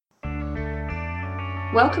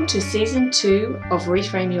Welcome to Season 2 of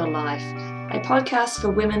Reframe Your Life, a podcast for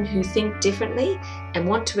women who think differently and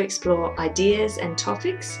want to explore ideas and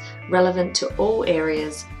topics relevant to all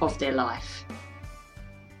areas of their life.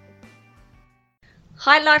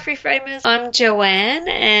 Hi Life Reframers, I'm Joanne,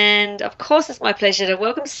 and of course it's my pleasure to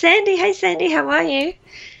welcome Sandy. Hey Sandy, how are you?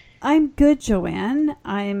 I'm good, Joanne.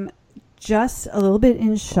 I'm just a little bit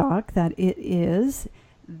in shock that it is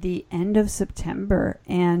the end of September,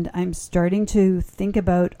 and I'm starting to think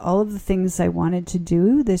about all of the things I wanted to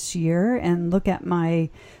do this year and look at my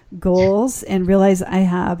goals and realize I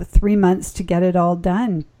have 3 months to get it all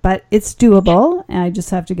done. But it's doable, and I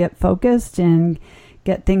just have to get focused and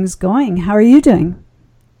get things going. How are you doing?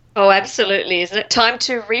 Oh, absolutely. Isn't it time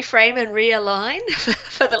to reframe and realign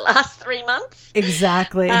for the last 3 months?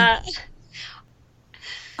 Exactly.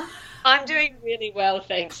 I'm doing really well,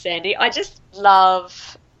 thanks, Sandy. I just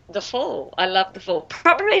love the fall. I love the fall.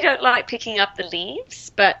 Probably don't like picking up the leaves,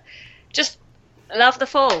 but just love the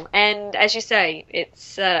fall. And as you say,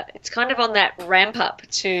 it's kind of on that ramp up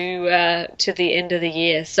to the end of the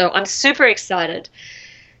year. So I'm super excited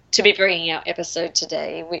to be bringing our episode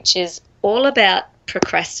today, which is all about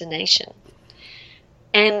procrastination.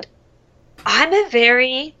 And I'm a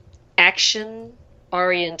very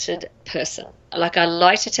action-oriented person. Like, I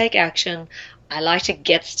like to take action. I like to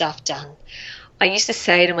get stuff done. I used to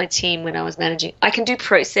say to my team when I was managing, I can do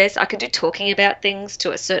process, I can do talking about things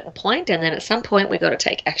to a certain point, and then at some point we've got to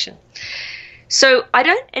take action. So I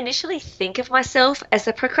don't initially think of myself as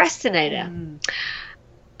a procrastinator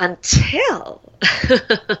until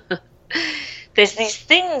there's these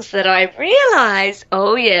things that I realize,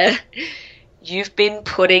 oh yeah, you've been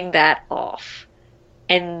putting that off.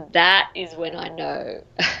 And that is when I know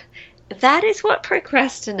that is what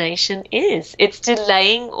procrastination is. It's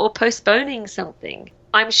delaying or postponing something.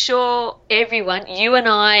 I'm sure everyone, you and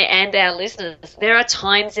I and our listeners, there are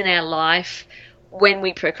times in our life when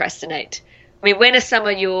we procrastinate. I mean, when are some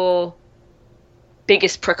of your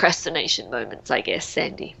biggest procrastination moments, I guess,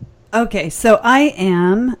 Sandy? Okay, so I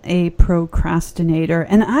am a procrastinator,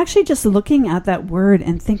 and actually just looking at that word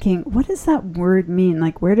and thinking, what does that word mean?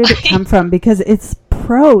 Like, where did it come from? Because it's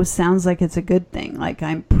pro sounds like it's a good thing. Like,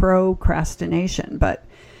 I'm procrastination, but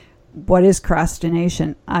what is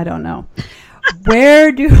crastination? I don't know.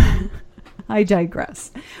 I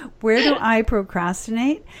digress. Where do I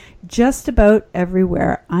procrastinate? Just about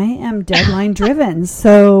everywhere. I am deadline driven,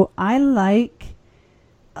 so I like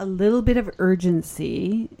a little bit of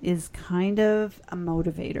urgency is kind of a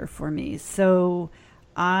motivator for me. So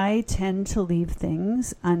I tend to leave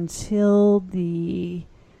things until the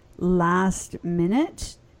last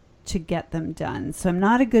minute to get them done. So I'm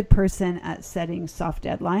not a good person at setting soft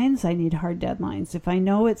deadlines. I need hard deadlines. If I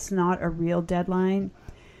know it's not a real deadline,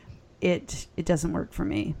 it doesn't work for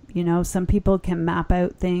me. You know, some people can map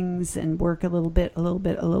out things and work a little bit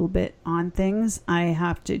on things. I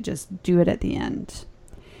have to just do it at the end.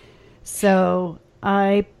 So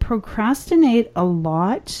I procrastinate a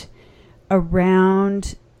lot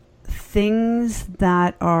around things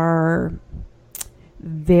that are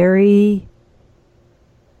very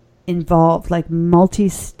involved, like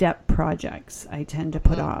multi-step projects I tend to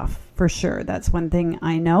put off, for sure. That's one thing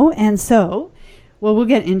I know. And so, well, we'll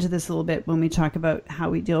get into this a little bit when we talk about how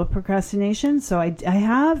we deal with procrastination. So I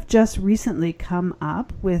have just recently come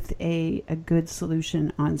up with a good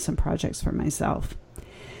solution on some projects for myself.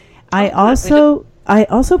 I also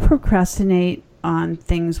procrastinate on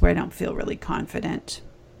things where I don't feel really confident.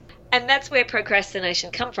 And that's where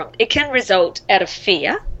procrastination comes from. It can result out of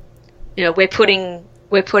fear. You know, we're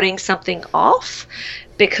putting something off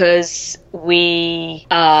because we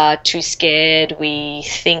are too scared. We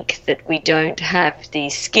think that we don't have the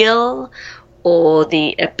skill or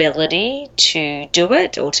the ability to do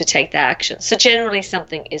it or to take the action. So generally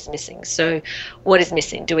something is missing. So what is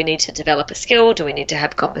missing? Do we need to develop a skill? Do we need to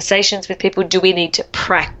have conversations with people? Do we need to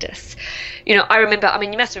practice? You know,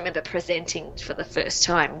 you must remember presenting for the first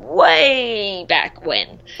time way back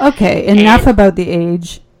when. Okay, enough about the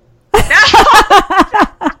age.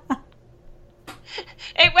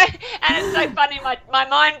 It went, and it's so funny, my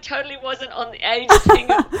mind totally wasn't on the age thing.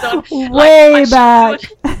 It was on, way back.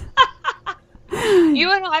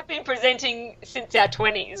 You and I have been presenting since our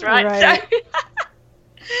 20s, right?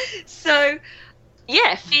 So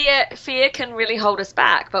yeah, fear can really hold us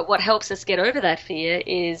back. But what helps us get over that fear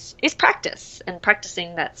is practice and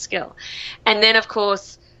practicing that skill. And then, of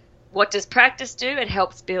course, what does practice do? It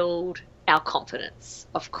helps build our confidence,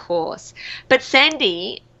 of course. But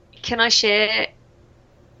Sandy, can I share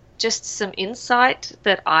just some insight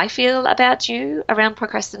that I feel about you around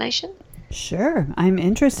procrastination? Sure. I'm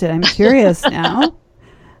interested. I'm curious now.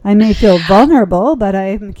 I may feel vulnerable, but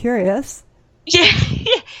I'm curious. Yeah.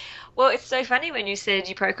 Well, it's so funny when you said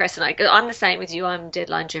you procrastinate. I'm the same with you. I'm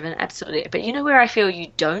deadline driven, absolutely. But you know where I feel you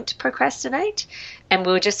don't procrastinate? And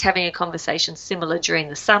we were just having a conversation similar during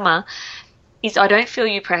the summer, is I don't feel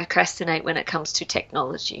you procrastinate when it comes to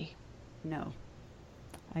technology. No,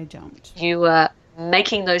 I don't. You are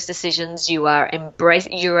making those decisions. You are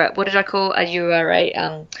embracing. You're a, what did I call? You are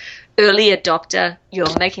a early adopter.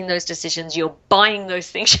 You're making those decisions. You're buying those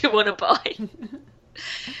things you want to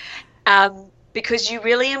buy. Because you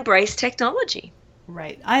really embrace technology.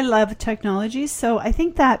 Right. I love technology, so I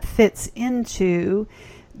think that fits into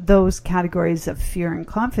those categories of fear and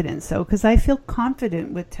confidence, though, because I feel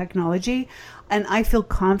confident with technology, and I feel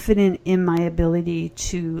confident in my ability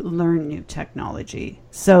to learn new technology.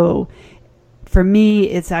 So for me,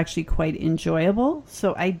 it's actually quite enjoyable,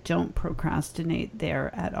 so I don't procrastinate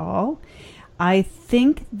there at all. I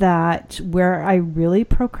think that where I really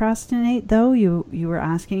procrastinate, though, you were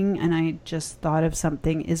asking, and I just thought of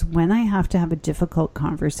something, is when I have to have a difficult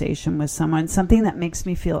conversation with someone, something that makes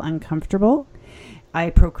me feel uncomfortable,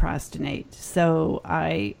 I procrastinate. So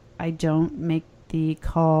I don't make the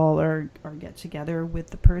call or get together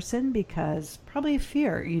with the person because probably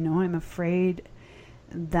fear, I'm afraid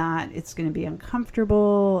that it's going to be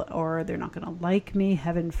uncomfortable or they're not going to like me.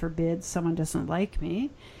 Heaven forbid someone doesn't like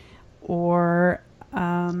me. Or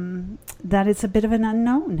that it's a bit of an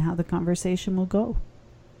unknown how the conversation will go.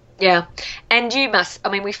 Yeah. And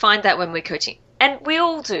we find that when we're coaching. And we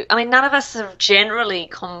all do. None of us are generally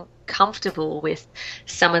comfortable with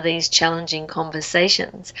some of these challenging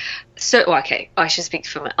conversations. So, okay, I should speak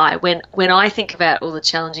from I. When I think about all the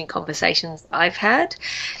challenging conversations I've had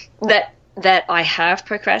that I have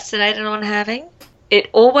procrastinated on having, it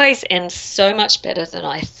always ends so much better than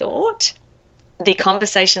I thought. The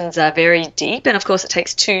conversations are very deep, and of course it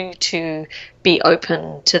takes two to be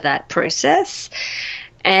open to that process,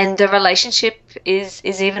 and the relationship is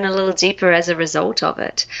even a little deeper as a result of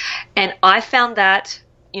it. And I found that,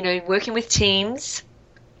 working with teams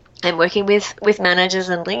and working with managers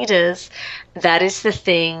and leaders, that is the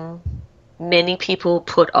thing many people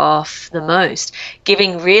put off the most.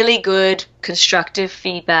 Giving really good constructive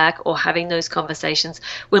feedback or having those conversations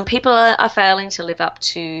when people are failing to live up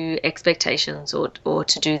to expectations or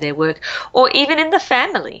to do their work, or even in the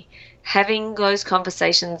family, having those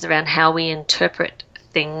conversations around how we interpret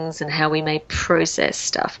things and how we may process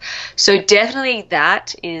stuff. So definitely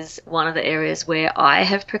that is one of the areas where I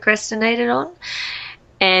have procrastinated on.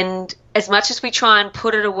 And as much as we try and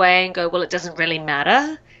put it away and go, well, it doesn't really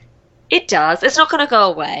matter, it does. It's not going to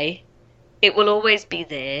go away. It will always be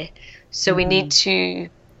there. So we need to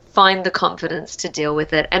find the confidence to deal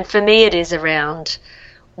with it. And for me, it is around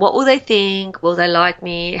what will they think? Will they like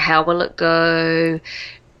me? How will it go?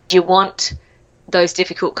 Do you want those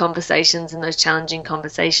difficult conversations and those challenging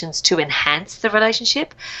conversations to enhance the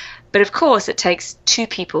relationship? But of course, it takes two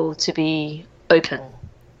people to be open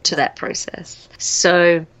to that process.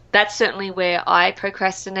 So that's certainly where I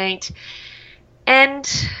procrastinate. And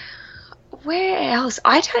where else?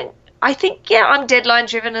 I think, I'm deadline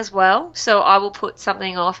driven as well. So I will put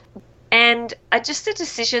something off. And just a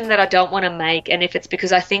decision that I don't want to make. And if it's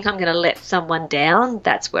because I think I'm going to let someone down,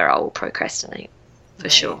 that's where I will procrastinate for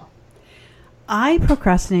sure. I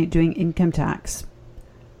procrastinate doing income tax.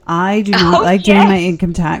 I do not like doing my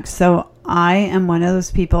income tax. So I am one of those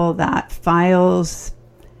people that files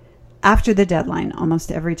after the deadline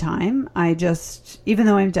almost every time. Even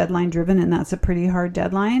though I'm deadline driven and that's a pretty hard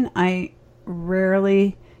deadline, I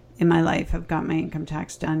rarely in my life have got my income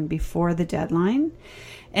tax done before the deadline.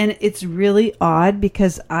 And it's really odd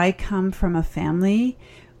because I come from a family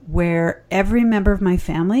where every member of my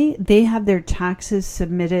family, they have their taxes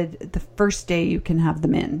submitted the first day you can have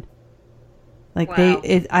them in. Like wow.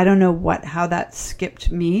 I don't know how that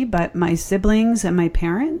skipped me, but my siblings and my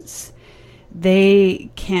parents, they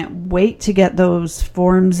can't wait to get those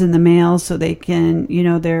forms in the mail so they can,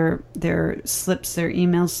 their slips, their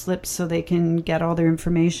email slips, so they can get all their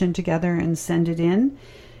information together and send it in.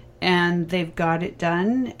 And they've got it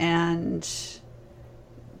done, and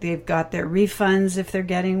they've got their refunds if they're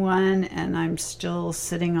getting one. And I'm still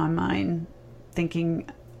sitting on mine thinking,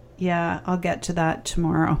 yeah, I'll get to that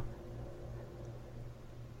tomorrow.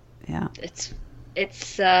 Yeah. It's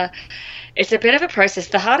a bit of a process.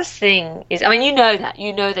 The hardest thing is, you know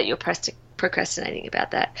that you're procrastinating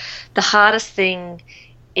about that. The hardest thing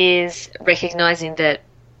is recognizing that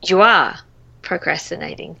you are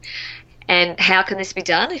procrastinating. And how can this be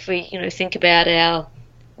done? If we, think about our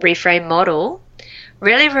reframe model,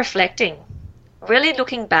 really reflecting, really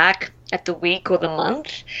looking back at the week or the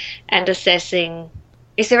month and assessing,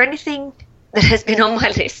 is there anything that has been on my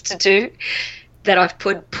list to do that I've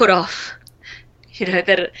put off.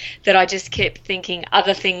 That I just kept thinking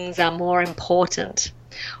other things are more important.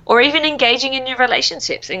 Or even engaging in your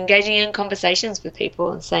relationships, engaging in conversations with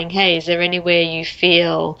people and saying, hey, is there anywhere you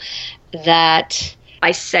feel that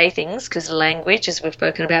I say things, because language, as we've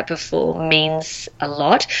spoken about before, means a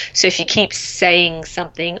lot. So if you keep saying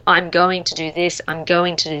something, I'm going to do this, I'm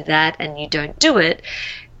going to do that, and you don't do it,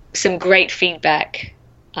 some great feedback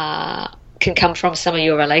can come from some of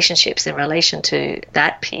your relationships in relation to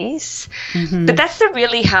that piece. Mm-hmm. But that's the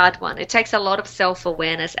really hard one. It takes a lot of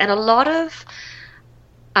self-awareness and a lot of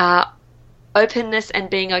openness and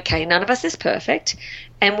being okay. None of us is perfect,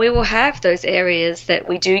 and we will have those areas that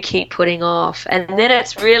we do keep putting off. And then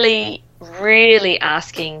it's really, really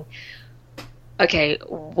asking, okay,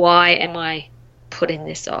 why am I putting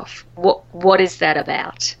this off? What is that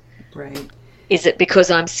about? Right. Is it because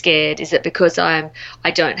I'm scared? Is it because I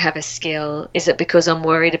don't have a skill? Is it because I'm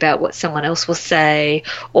worried about what someone else will say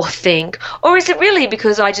or think? Or is it really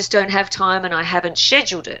because I just don't have time and I haven't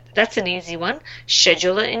scheduled it? That's an easy one.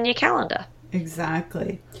 Schedule it in your calendar.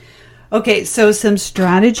 Exactly. Okay, so some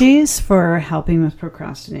strategies for helping with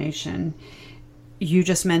procrastination. You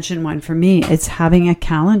just mentioned one for me. It's having a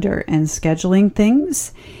calendar and scheduling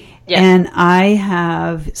things. Yes. And I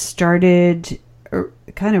have started,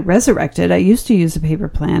 kind of resurrected. I used to use a paper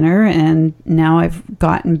planner, and now I've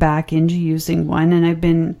gotten back into using one, and I've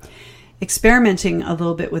been experimenting a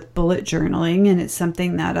little bit with bullet journaling, and it's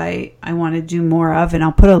something that I want to do more of, and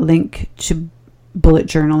I'll put a link to bullet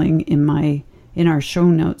journaling in our show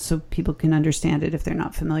notes so people can understand it if they're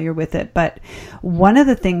not familiar with it. But one of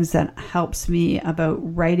the things that helps me about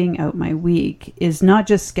writing out my week is not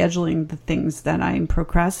just scheduling the things that I'm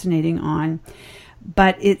procrastinating on,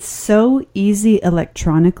 but it's so easy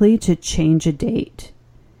electronically to change a date.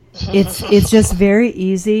 It's just very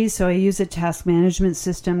easy. So I use a task management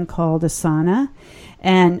system called Asana,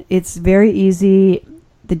 and it's very easy.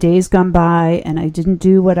 The day's gone by and I didn't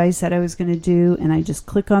do what I said I was going to do, and I just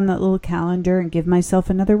click on that little calendar and give myself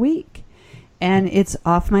another week. And it's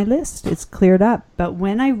off my list. It's cleared up. But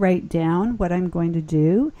when I write down what I'm going to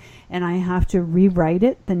do and I have to rewrite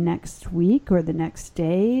it the next week or the next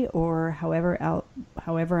day or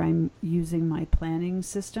however I'm using my planning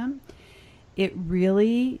system, it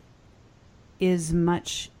really is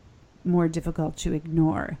much more difficult to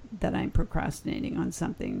ignore that I'm procrastinating on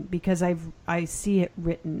something, because I see it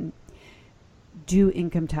written, due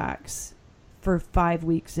income tax, for 5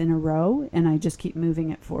 weeks in a row, and I just keep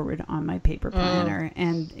moving it forward on my paper planner,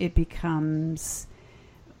 and it becomes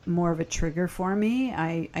more of a trigger for me.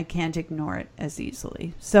 I can't ignore it as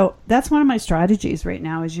easily. So that's one of my strategies right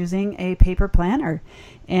now, is using a paper planner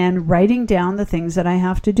and writing down the things that I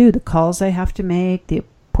have to do, the calls I have to make, the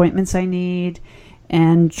appointments I need,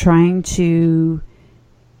 and trying to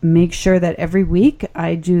make sure that every week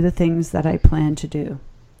I do the things that I plan to do.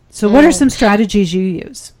 So what are some strategies you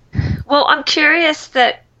use? Well, I'm curious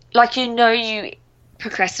that, you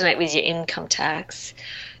procrastinate with your income tax.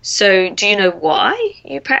 So do you know why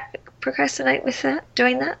you procrastinate with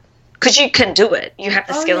doing that? Because you can do it. You have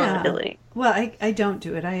the skill and ability. Well, I don't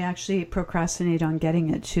do it. I actually procrastinate on getting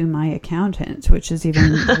it to my accountant, which is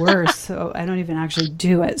even worse. So I don't even actually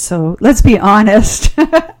do it. So let's be honest.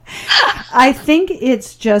 I think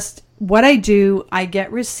it's just what I do. I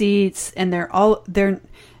get receipts, and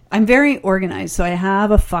I'm very organized. So I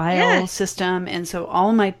have a file system, and so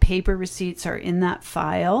all my paper receipts are in that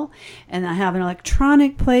file. And I have an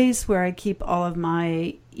electronic place where I keep all of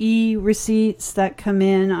my e-receipts that come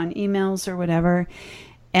in on emails or whatever.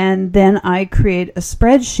 And then I create a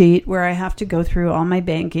spreadsheet where I have to go through all my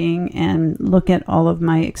banking and look at all of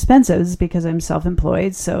my expenses, because I'm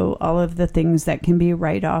self-employed. So all of the things that can be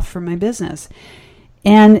write-off for my business.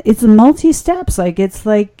 And it's multi-steps.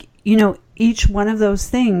 Each one of those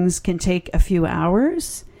things can take a few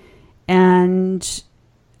hours, and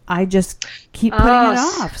I just keep putting it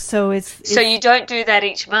off. So so you don't do that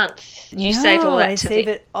each month. You save all that. I save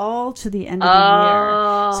it all to the end of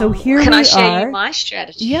the year. So here can I share you my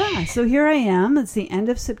strategy? Yeah. So here I am. It's the end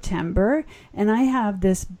of September, and I have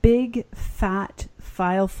this big fat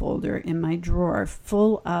file folder in my drawer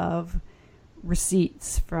full of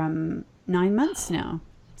receipts from 9 months now.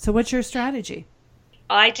 So what's your strategy?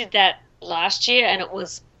 I did that last year, and it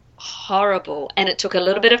was horrible, and it took a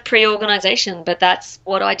little bit of pre-organization, but that's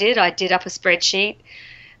what I did. I did up a spreadsheet,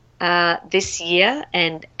 this year,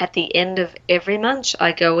 and at the end of every month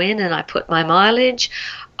I go in and I put my mileage.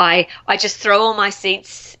 I just throw all my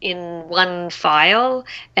seats in one file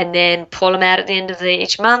and then pull them out at the end of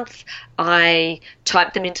each month. I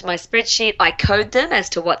type them into my spreadsheet. I code them as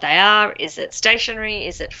to what they are. Is it stationery?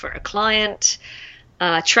 Is it for a client?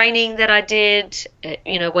 Training that I did,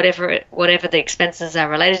 whatever the expenses are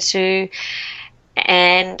related to.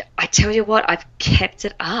 And I tell you what, I've kept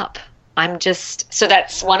it up. So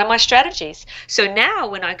that's one of my strategies. So now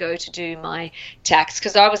when I go to do my tax,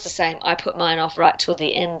 because I was the same, I put mine off right till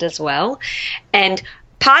the end as well. And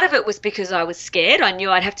part of it was because I was scared. I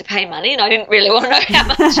knew I'd have to pay money and I didn't really want to know how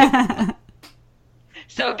much.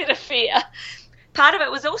 So a bit of fear. Part of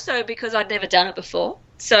it was also because I'd never done it before.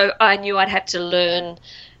 So I knew I'd have to learn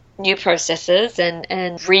new processes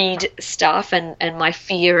and read stuff and my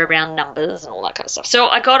fear around numbers and all that kind of stuff. So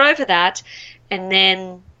I got over that and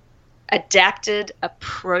then adapted a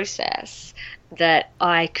process that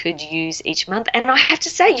I could use each month. And I have to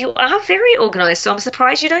say, you are very organized, so I'm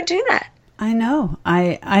surprised you don't do that. I know.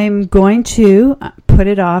 I'm going to put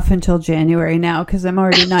it off until January now because I'm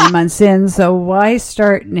already 9 months in, so why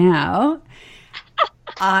start now?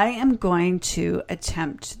 I am going to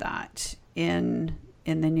attempt that in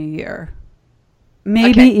the new year.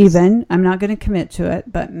 Maybe even, I'm not going to commit to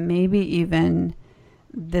it, but maybe even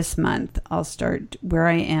this month I'll start where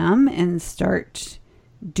I am and start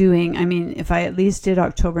doing, if I at least did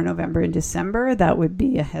October, November, and December, that would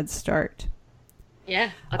be a head start.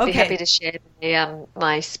 Yeah, I'd be happy to share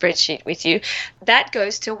my spreadsheet with you. That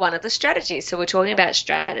goes to one of the strategies. So we're talking about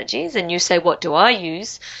strategies and you say, what do I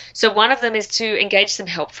use? So one of them is to engage some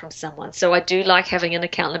help from someone. So I do like having an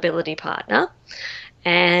accountability partner.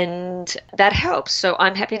 And that helps. So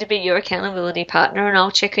I'm happy to be your accountability partner and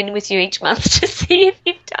I'll check in with you each month to see if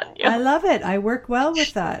you've done your... I love it. I work well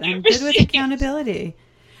with that. I'm good with accountability.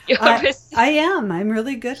 I am. I'm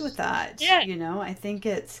really good with that. Yeah. I think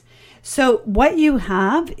it's... So what you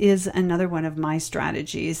have is another one of my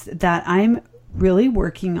strategies that I'm really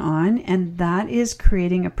working on, and that is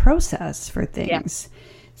creating a process for things. Yeah.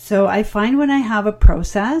 So I find when I have a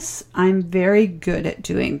process, I'm very good at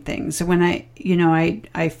doing things. When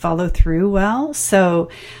I follow through well. So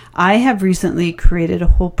I have recently created a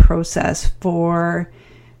whole process for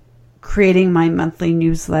creating my monthly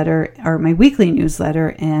newsletter or my weekly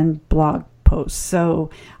newsletter and blog posts. So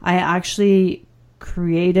I actually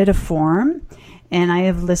created a form and I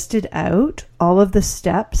have listed out all of the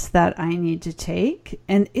steps that I need to take.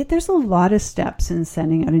 And there's a lot of steps in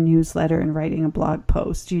sending out a newsletter and writing a blog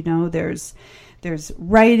post. There's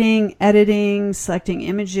writing, editing, selecting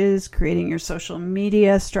images, creating your social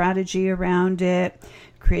media strategy around it,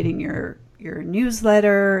 creating your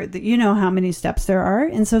newsletter. You know how many steps there are.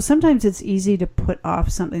 And so sometimes it's easy to put off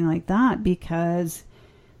something like that because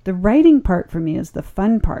the writing part for me is the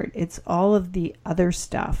fun part. It's all of the other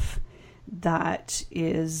stuff that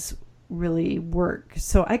is really work.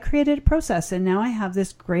 So I created a process and now I have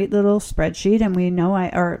this great little spreadsheet, and we know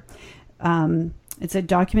it's a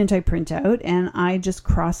document I print out and I just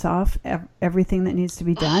cross off everything that needs to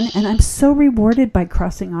be done. And I'm so rewarded by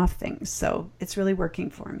crossing off things. So it's really working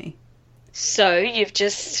for me. So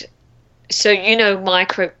my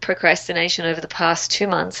procrastination over the past 2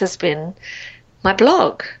 months has been my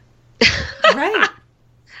blog. Right.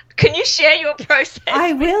 Can you share your process?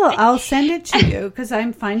 I will. I'll send it to you because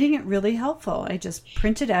I'm finding it really helpful. I just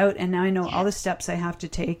print it out and now I know all the steps I have to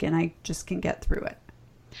take and I just can get through it.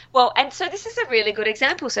 Well, and so this is a really good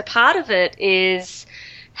example. So part of it is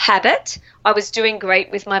habit. I was doing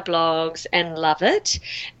great with my blogs and love it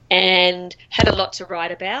and had a lot to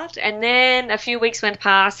write about. And then a few weeks went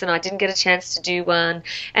past and I didn't get a chance to do one.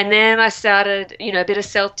 And then I started, a bit of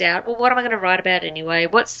self-doubt. Well, what am I going to write about anyway?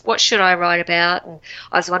 What should I write about? And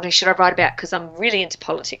I was wondering, should I write about, because I'm really into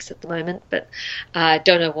politics at the moment, but I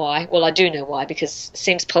don't know why. Well, I do know why, because it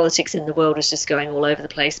seems politics in the world is just going all over the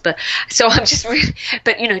place. But so I'm just really,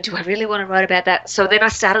 but do I really want to write about that? So then I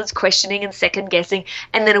started questioning and second guessing.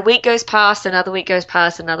 And then a week goes past, another week goes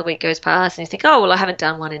past, another week goes past. And you think, oh, well, I haven't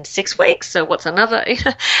done one in 6 weeks, so what's another?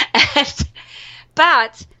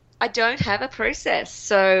 But I don't have a process.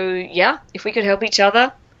 So yeah, if we could help each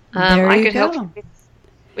other, I could help you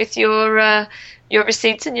with your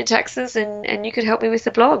receipts and your taxes, and you could help me with the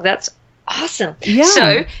blog. That's awesome. Yeah.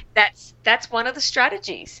 So that's one of the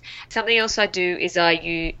strategies. Something else I do is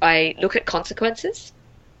I look at consequences.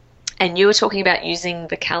 And you were talking about using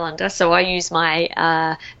the calendar, so I use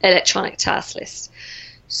my electronic task list.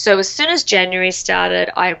 So as soon as January started,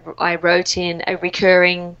 I wrote in a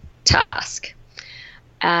recurring task.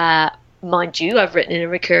 mind you, I've written in a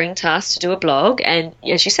recurring task to do a blog, and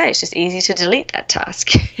as you say, it's just easy to delete that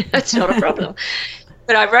task. That's not a problem.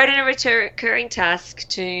 But I wrote in a recurring task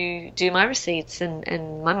to do my receipts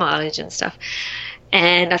and my mileage and stuff.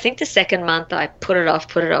 And I think the second month I put it off.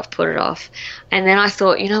 And then I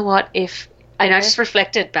thought, you know what, and I just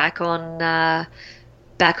reflected back on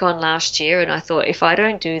last year, and I thought, if I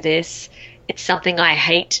don't do this, it's something I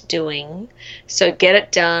hate doing. So get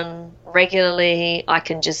it done regularly. I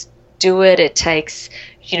can just do it. It takes,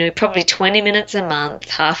 probably 20 minutes a month,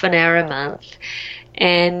 half an hour a month.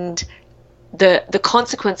 And the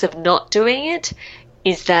consequence of not doing it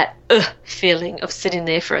is that feeling of sitting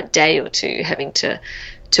there for a day or two, having to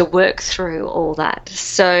work through all that.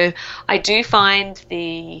 So I do find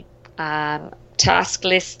the task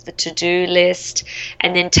list, the to-do list,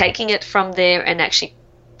 and then taking it from there and actually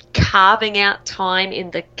carving out time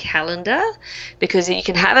in the calendar, because you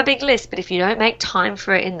can have a big list, but if you don't make time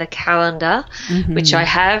for it in the calendar, which I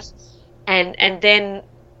have, and then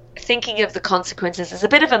thinking of the consequences is a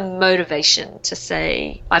bit of a motivation to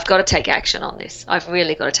say, I've got to take action on this. I've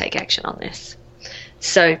really got to take action on this.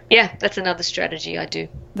 So yeah, that's another strategy I do.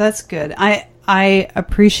 That's good. I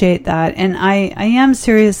appreciate that. And I am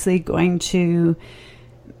seriously going to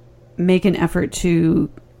make an effort to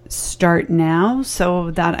start now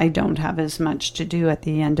so that I don't have as much to do at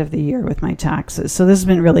the end of the year with my taxes. So this has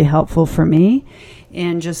been really helpful for me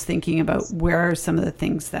in just thinking about where are some of the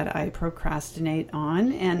things that I procrastinate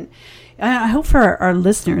on. And I hope for our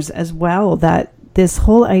listeners as well that this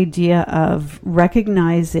whole idea of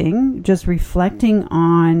recognizing, just reflecting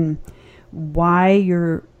on why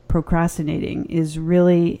you're procrastinating is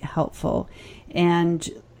really helpful. And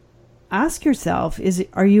ask yourself,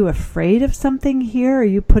 are you afraid of something here? Are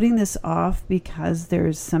you putting this off because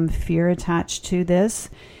there's some fear attached to this?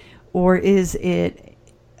 Or is it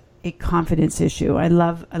a confidence issue? I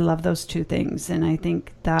love those two things. And I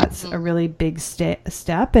think that's a really big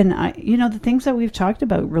step. And the things that we've talked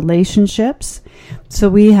about, relationships. So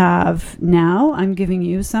we have, now I'm giving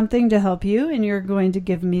you something to help you, and you're going to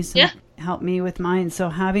give me some, help me with mine. So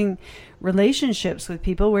having relationships with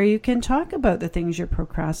people where you can talk about the things you're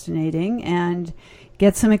procrastinating and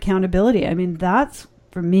get some accountability. I mean, that's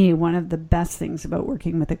for me one of the best things about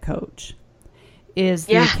working with a coach is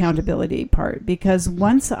the accountability part, because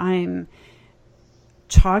once I'm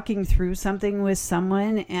talking through something with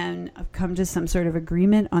someone and I've come to some sort of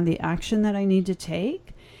agreement on the action that I need to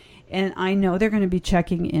take, and I know they're going to be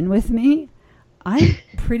checking in with me, I'm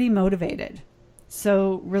pretty motivated.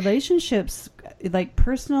 So relationships, like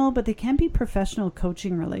personal, but they can be professional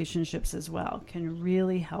coaching relationships as well, can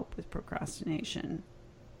really help with procrastination.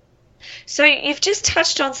 So you've just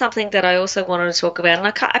touched on something that I also wanted to talk about, and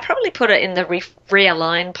I probably put it in the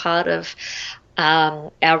realign part of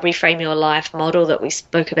our Reframe Your Life model that we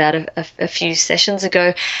spoke about a few sessions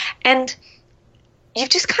ago. And you've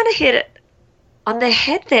just kind of hit it on the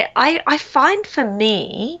head there. I find for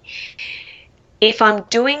me, if I'm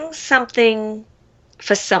doing something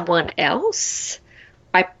for someone else,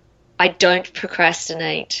 I don't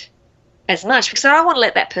procrastinate as much because I don't want to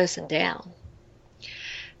let that person down.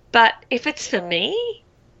 But if it's for me,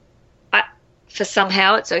 for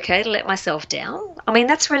somehow it's okay to let myself down. I mean,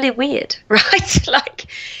 that's really weird, right? Like,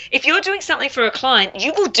 if you're doing something for a client,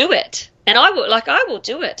 you will do it. And I will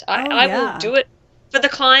do it. I will do it for the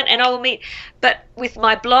client, and I will meet. But with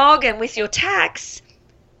my blog and with your tax,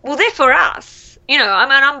 well, they're for us. I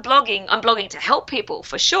mean, I'm blogging to help people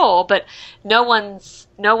for sure, but no one's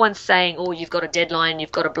saying, oh, you've got a deadline,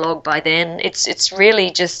 you've got a blog by then. It's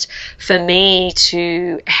really just for me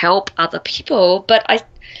to help other people. But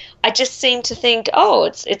I just seem to think, oh,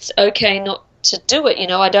 it's okay not to do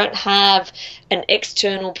it. I don't have an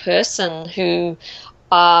external person who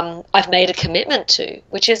I've made a commitment to,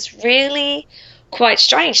 which is really quite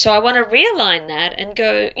strange. So I want to realign that and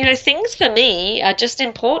go, things for me are just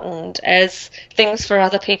important as things for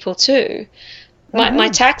other people too. My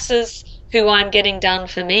taxes, who I'm getting done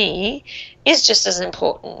for me, is just as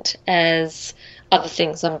important as other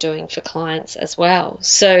things I'm doing for clients as well.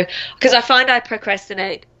 So, because I find I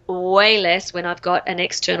procrastinate way less when I've got an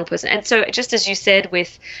external person. And so just as you said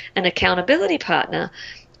with an accountability partner,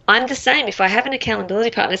 I'm the same. If I have an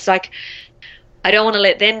accountability partner, it's like I don't want to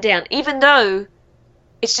let them down, even though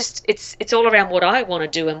it's all around what I want to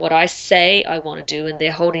do and what I say I want to do, and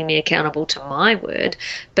they're holding me accountable to my word.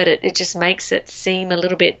 But it just makes it seem a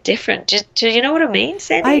little bit different. Do you know what I mean,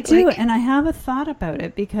 Sandy? I do, and I have a thought about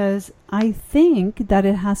it because I think that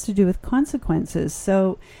it has to do with consequences.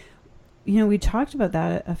 So, we talked about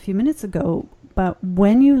that a few minutes ago, but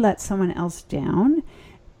when you let someone else down,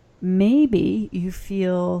 maybe you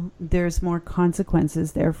feel there's more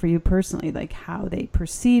consequences there for you personally, like how they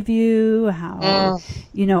perceive you, how,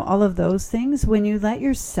 all of those things. When you let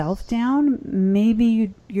yourself down,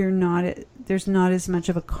 maybe there's not as much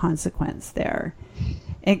of a consequence there.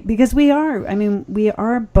 Because we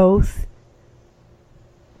are both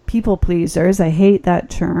people pleasers. I hate that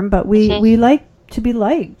term, but we like to be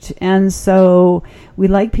liked. And so we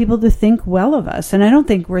like people to think well of us. And I don't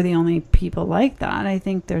think we're the only people like that. I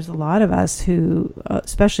think there's a lot of us who,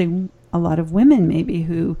 especially a lot of women maybe,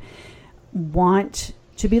 who want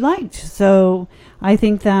to be liked. So I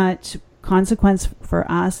think that consequence for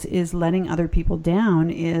us is letting other people down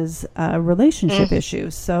is a relationship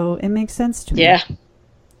issue. So it makes sense to me.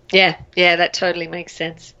 Yeah, that totally makes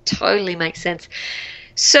sense. Totally makes sense.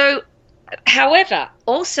 So, however,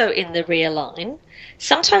 also in the realign,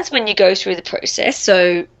 sometimes when you go through the process,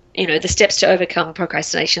 so, the steps to overcome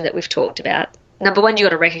procrastination that we've talked about, number one, you got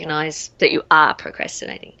to recognize that you are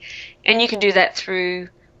procrastinating. And you can do that through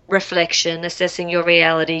reflection, assessing your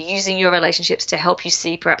reality, using your relationships to help you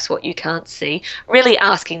see perhaps what you can't see, really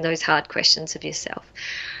asking those hard questions of yourself.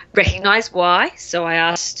 Recognize why. So I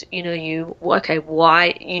asked,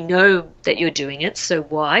 why, that you're doing it, so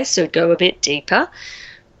why? So go a bit deeper.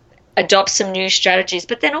 Adopt some new strategies.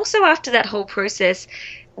 But then also after that whole process,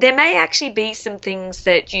 there may actually be some things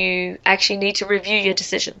that you actually need to review your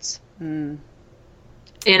decisions. And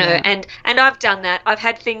I've done that. I've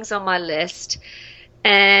had things on my list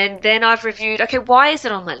and then I've reviewed, okay, why is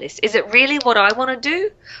it on my list? Is it really what I want to do?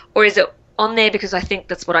 Or is it on there because I think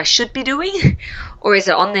that's what I should be doing? Or is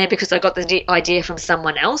it on there because I got the idea from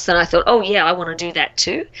someone else and I thought, oh yeah, I want to do that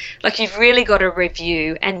too? Like, you've really got to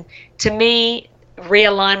review. And to me,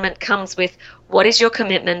 realignment comes with what is your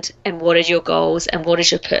commitment and what are your goals and what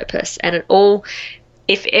is your purpose. And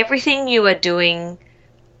if everything you are doing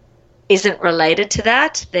isn't related to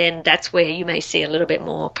that, then that's where you may see a little bit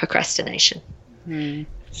more procrastination.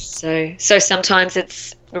 So sometimes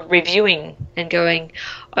it's reviewing and going,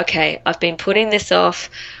 okay, I've been putting this off.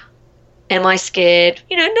 Am I scared?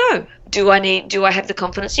 No. Do I have the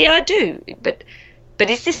confidence? Yeah, I do. But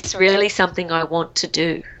is this really something I want to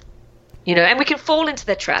do? And we can fall into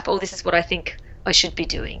the trap. Oh, this is what I think I should be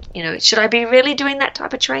doing. Should I be really doing that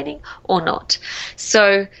type of training or not?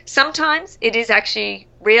 So sometimes it is actually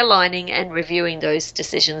realigning and reviewing those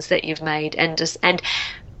decisions that you've made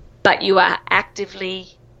but you are actively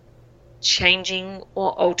changing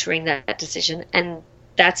or altering that decision, and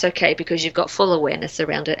that's okay because you've got full awareness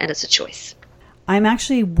around it and it's a choice. I'm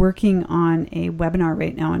actually working on a webinar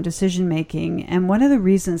right now on decision making, and one of the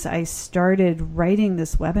reasons I started writing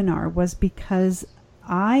this webinar was because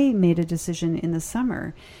I made a decision in the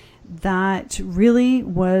summer that really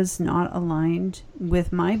was not aligned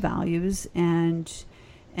with my values and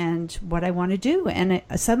what I want to do. And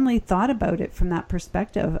I suddenly thought about it from that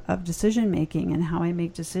perspective of decision making and how I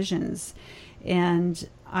make decisions. And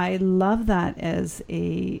I love that as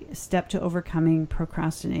a step to overcoming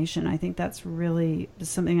procrastination. I think that's really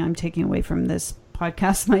something I'm taking away from this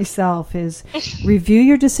podcast myself, is review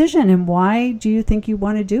your decision and why do you think you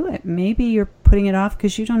want to do it? Maybe you're putting it off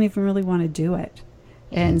because you don't even really want to do it.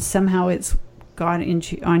 And somehow it's got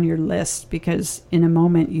on your list because in a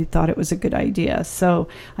moment you thought it was a good idea. So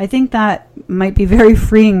I think that might be very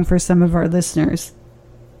freeing for some of our listeners.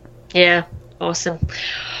 Yeah, awesome.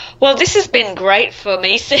 Well, this has been great for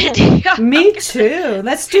me, Sandy. Me too.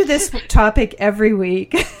 Let's do this topic every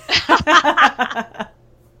week.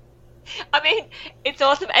 I mean, it's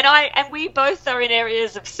awesome. And we both are in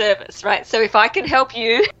areas of service, right? So if I can help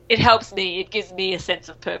you, it helps me. It gives me a sense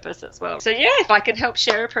of purpose as well. So yeah, if I can help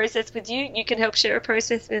share a process with you, you can help share a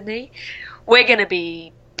process with me. We're going to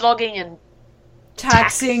be blogging and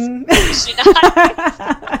taxing.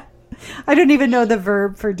 I don't even know the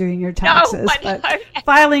verb for doing your taxes, but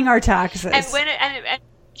filing our taxes. And when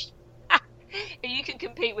you can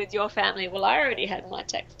compete with your family. Well, I already had my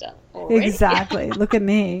tax done already. Exactly. Look at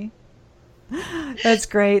me. That's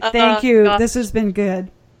great. Thank you. God. This has been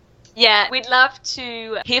good. Yeah, we'd love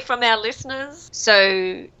to hear from our listeners.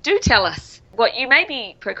 So do tell us what you may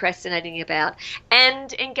be procrastinating about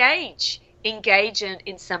and engage in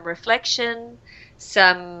some reflection,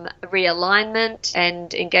 some realignment,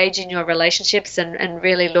 and engage in your relationships and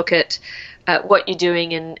really look at what you're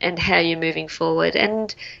doing and how you're moving forward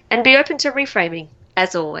and be open to reframing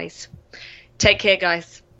as always. Take care,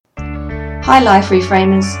 guys. Hi Life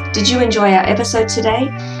Reframers, did you enjoy our episode today?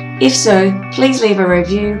 If so, please leave a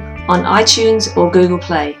review on iTunes or Google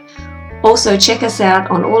Play. Also check us out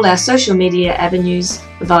on all our social media avenues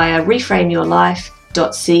via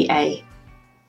reframeyourlife.ca.